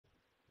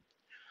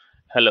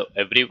Hello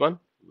everyone,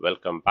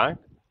 welcome back.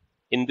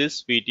 In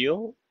this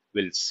video,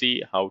 we'll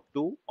see how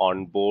to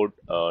onboard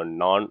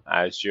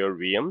non-Azure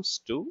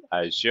VMs to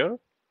Azure.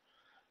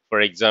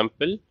 For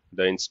example,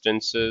 the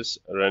instances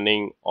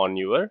running on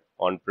your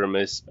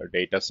on-premise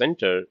data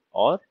center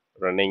or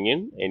running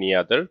in any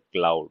other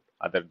cloud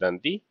other than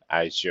the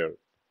Azure.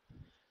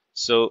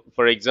 So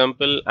for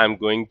example, I'm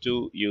going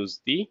to use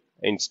the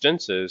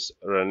instances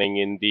running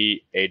in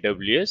the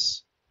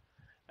AWS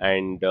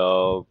and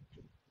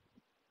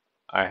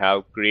I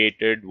have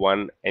created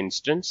one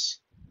instance.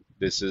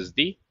 This is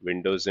the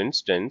Windows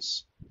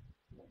instance.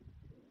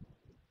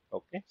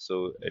 Okay,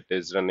 so it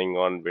is running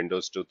on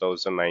Windows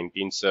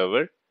 2019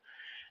 server,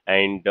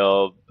 and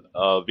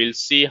we'll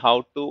see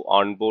how to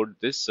onboard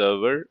this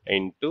server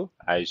into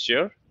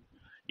Azure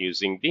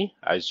using the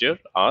Azure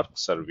Arc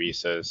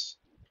services.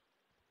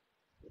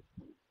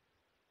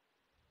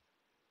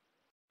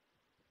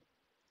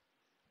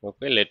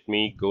 Okay, let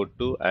me go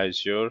to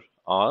Azure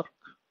Arc.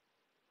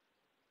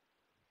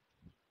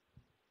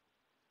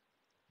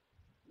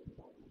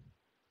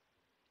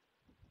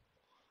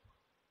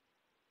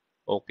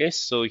 Okay,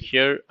 so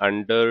here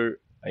under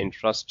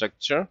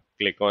infrastructure,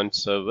 click on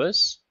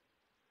servers,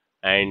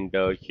 and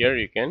here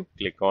you can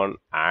click on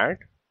add.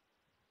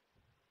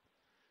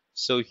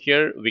 So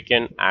here we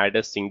can add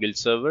a single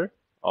server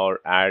or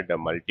add a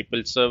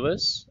multiple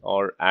servers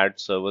or add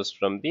servers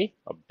from the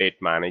update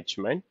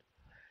management.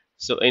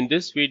 So in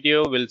this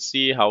video, we'll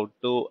see how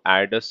to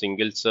add a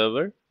single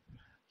server.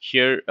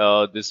 Here,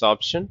 this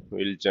option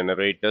will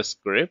generate a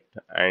script,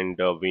 and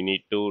we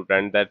need to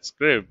run that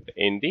script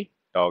in the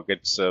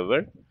target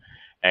server.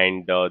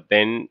 And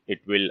then it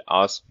will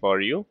ask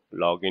for you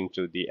log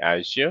into the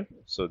Azure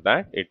so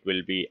that it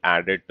will be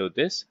added to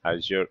this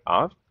Azure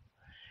Arc.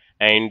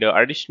 And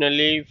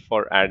additionally,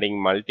 for adding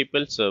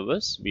multiple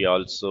servers, we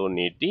also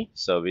need the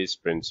service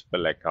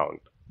principal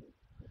account.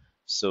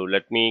 So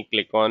let me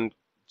click on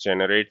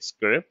generate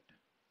script,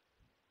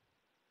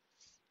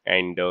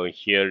 and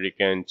here you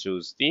can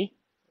choose the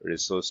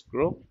resource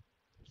group,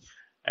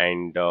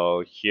 and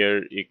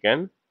here you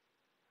can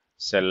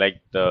select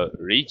the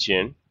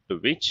region to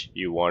which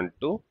you want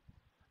to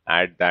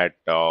add that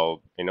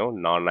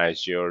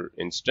non-Azure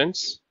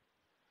instance.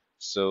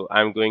 So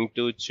I'm going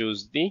to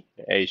choose the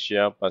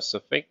Asia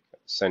Pacific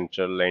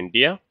Central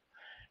India,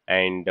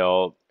 and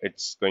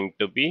it's going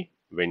to be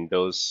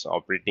Windows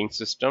operating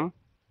system.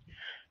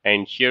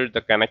 And here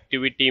the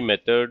connectivity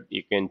method,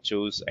 you can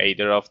choose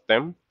either of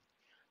them.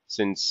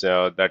 Since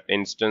that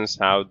instance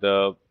have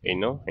the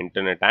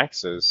internet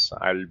access,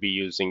 I'll be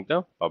using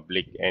the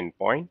public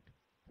endpoint,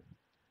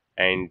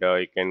 and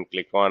you can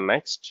click on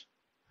next.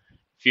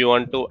 If you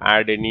want to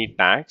add any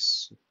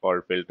tags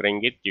for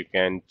filtering it, you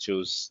can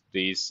choose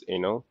these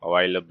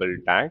available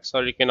tags,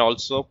 or you can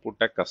also put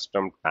a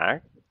custom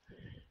tag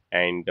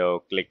and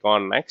click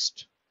on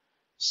next.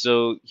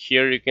 So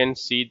here you can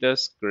see the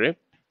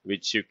script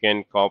which you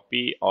can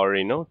copy or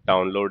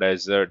download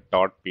as a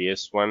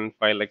 .ps1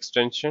 file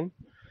extension,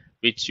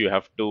 which you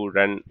have to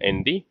run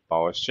in the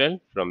PowerShell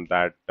from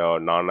that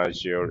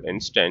non-Azure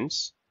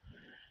instance.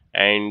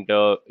 And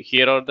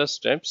here are the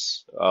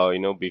steps.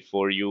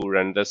 Before you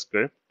run the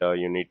script,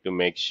 you need to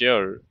make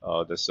sure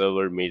the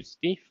server meets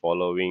the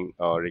following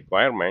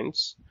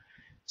requirements.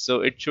 So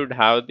it should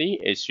have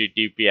the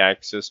HTTP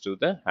access to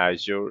the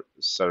Azure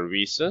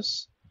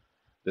services.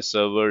 The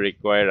server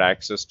require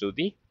access to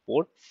the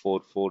port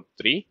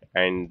 443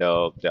 and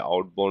the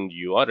outbound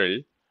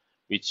URL,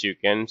 which you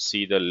can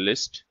see the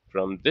list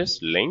from this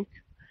link.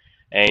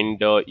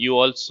 And you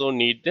also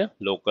need the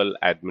local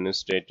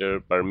administrator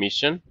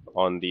permission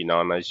on the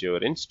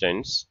non-Azure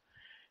instance.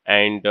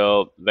 And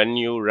when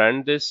you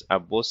run this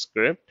above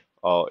script,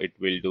 it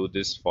will do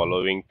this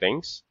following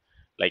things.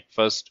 Like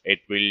first, it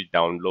will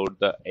download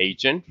the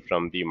agent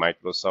from the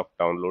Microsoft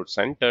Download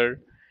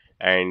Center,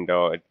 and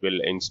it will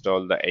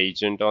install the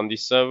agent on the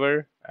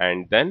server,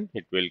 and then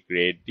it will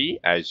create the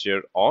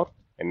Azure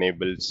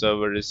Arc-enabled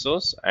server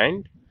resource,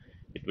 and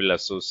it will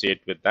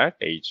associate with that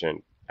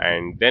agent.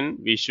 And then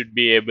we should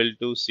be able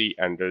to see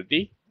under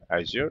the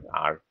Azure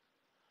Arc.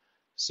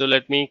 So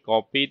let me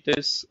copy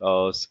this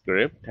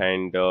script,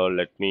 and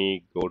let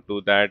me go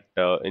to that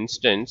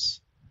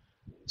instance.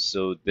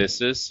 So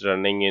this is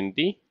running in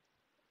the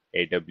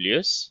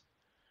AWS,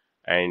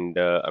 and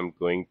I'm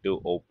going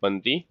to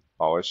open the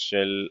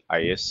PowerShell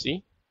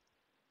ISC,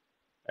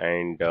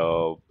 and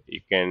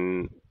you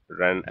can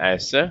run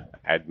as a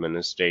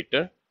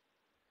administrator.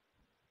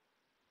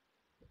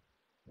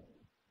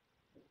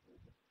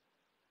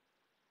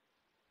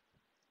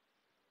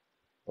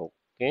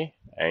 Okay,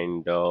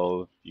 and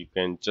you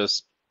can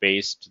just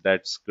paste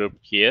that script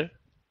here.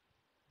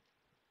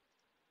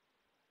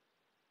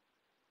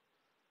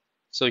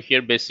 So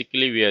here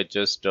basically we are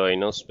just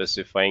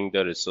specifying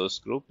the resource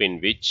group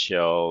in which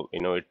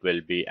it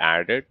will be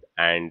added,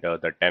 and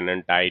the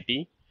tenant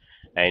ID,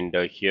 and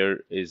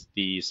here is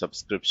the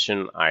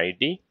subscription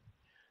ID,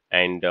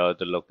 and the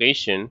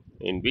location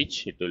in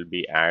which it will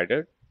be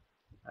added,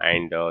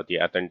 and the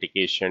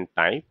authentication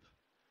type,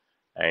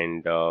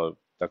 and the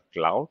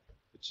cloud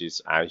which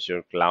is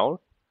Azure Cloud.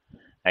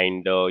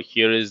 And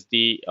here is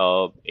the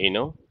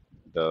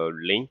the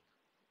link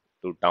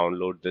to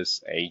download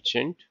this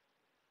agent.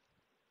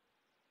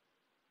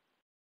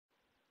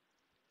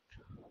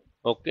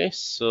 Okay,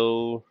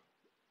 so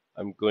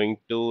I'm going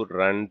to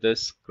run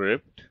this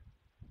script.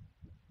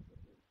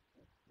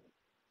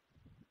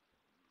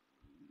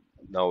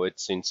 Now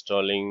it's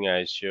installing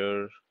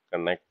Azure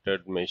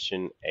Connected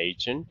Machine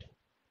Agent.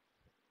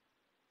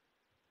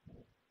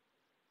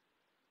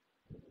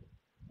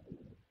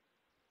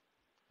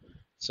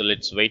 So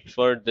let's wait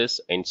for this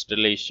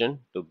installation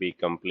to be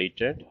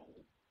completed.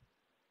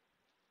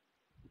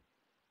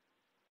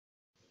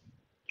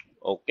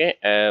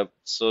 Okay,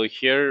 so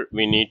here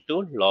we need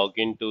to log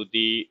into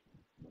the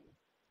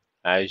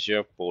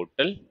Azure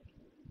portal.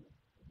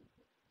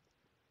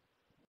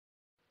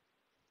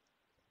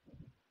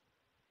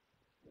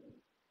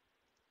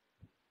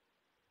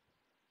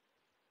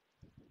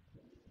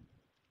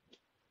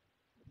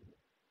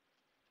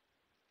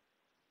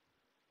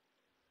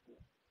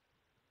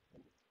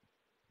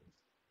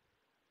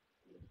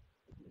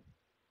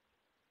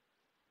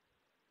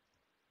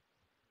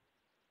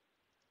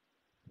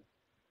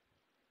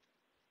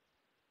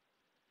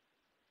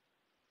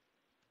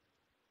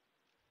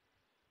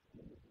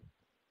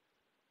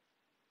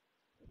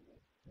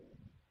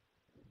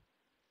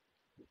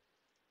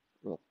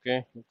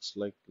 Okay, looks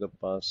like the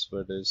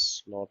password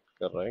is not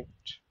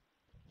correct.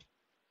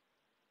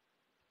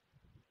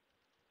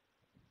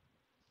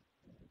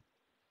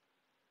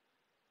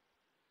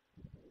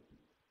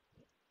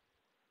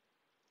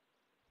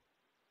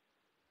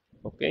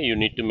 Okay, you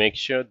need to make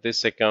sure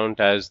this account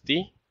has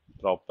the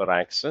proper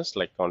access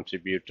like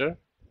contributor.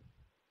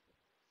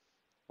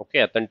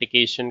 Okay,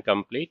 authentication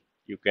complete.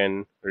 You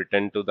can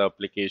return to the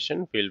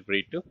application. Feel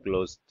free to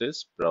close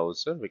this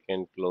browser. We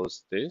can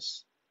close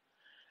this.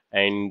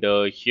 And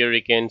here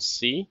you can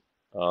see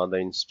the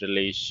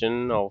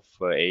installation of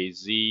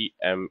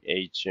AZM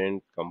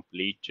agent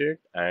completed.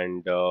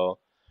 And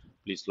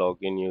please log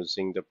in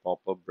using the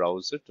pop-up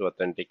browser to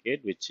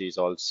authenticate, which is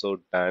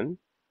also done.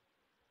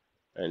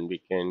 And we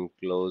can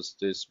close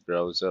this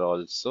browser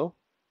also.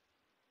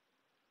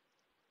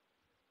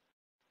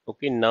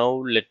 Okay,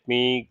 now let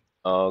me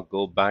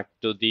go back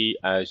to the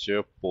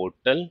Azure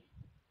portal,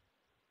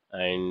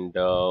 and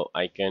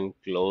I can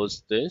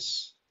close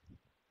this.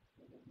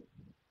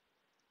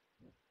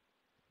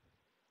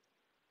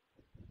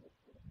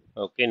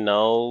 Okay,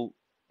 now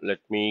let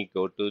me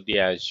go to the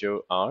Azure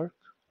Arc,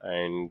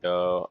 and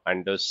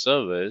under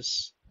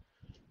service,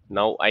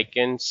 now I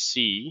can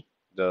see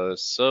the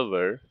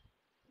server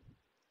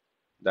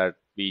that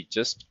we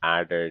just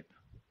added.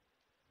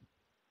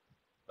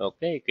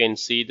 Okay, you can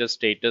see the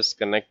status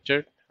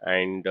connected,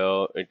 and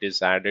it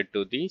is added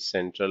to the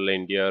Central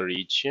India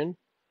region.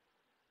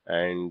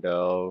 And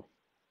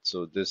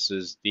so this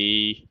is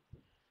the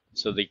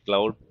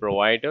cloud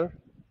provider,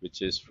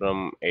 which is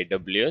from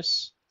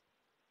AWS.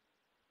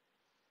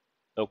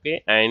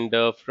 Okay, and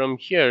from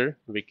here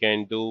we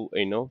can do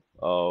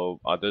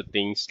other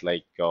things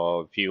like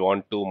if you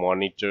want to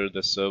monitor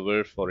the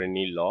server for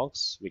any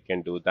logs, we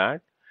can do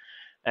that.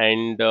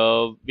 And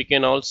we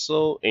can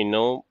also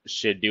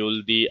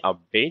schedule the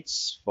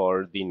updates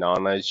for the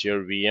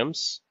non-Azure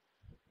VMs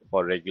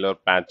for regular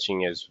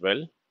patching as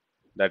well.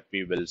 That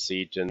we will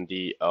see it in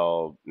the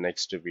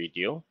next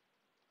video,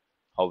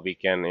 how we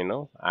can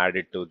add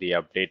it to the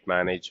update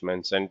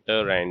management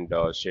center and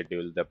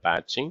schedule the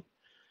patching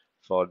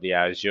for the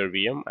Azure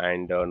VM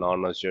and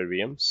non-Azure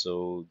VM.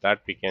 So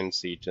that we can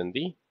see it in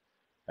the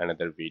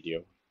another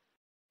video.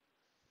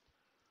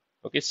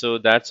 Okay, so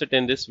that's it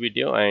in this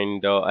video,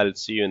 and I'll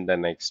see you in the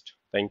next.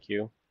 Thank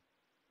you.